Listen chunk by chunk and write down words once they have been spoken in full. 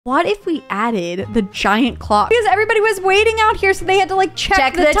What if we added the giant clock? Because everybody was waiting out here, so they had to like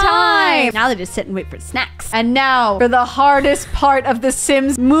check the time. Now they just sit and wait for snacks. And now for the hardest part of The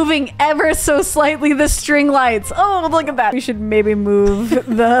Sims, moving ever so slightly the string lights. Oh, look at that. We should maybe move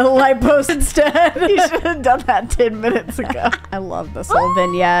the light post instead. You should have done that 10 minutes ago. I love this little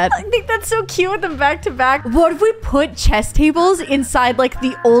vignette. I think that's so cute with them back to back. What if we put chess tables inside like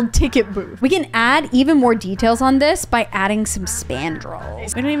the old ticket booth? We can add even more details on this by adding some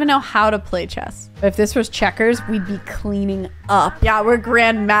spandrels. We don't even know how to play chess. If this was checkers, we'd be cleaning up. Yeah, we're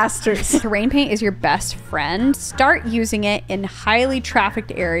grandmasters. Terrain paint is your best friend. Start using it in highly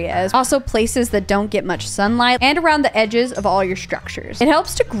trafficked areas, also places that don't get much sunlight, and around the edges of all your structures. It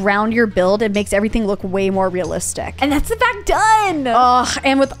helps to ground your build and makes everything look way more realistic. And that's the fact done. Ugh,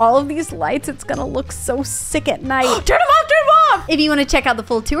 and with all of these lights, it's gonna look so sick at night. Turn them off, turn them off! If you want to check out the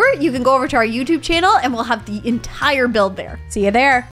full tour, you can go over to our YouTube channel and we'll have the entire build there. See you there.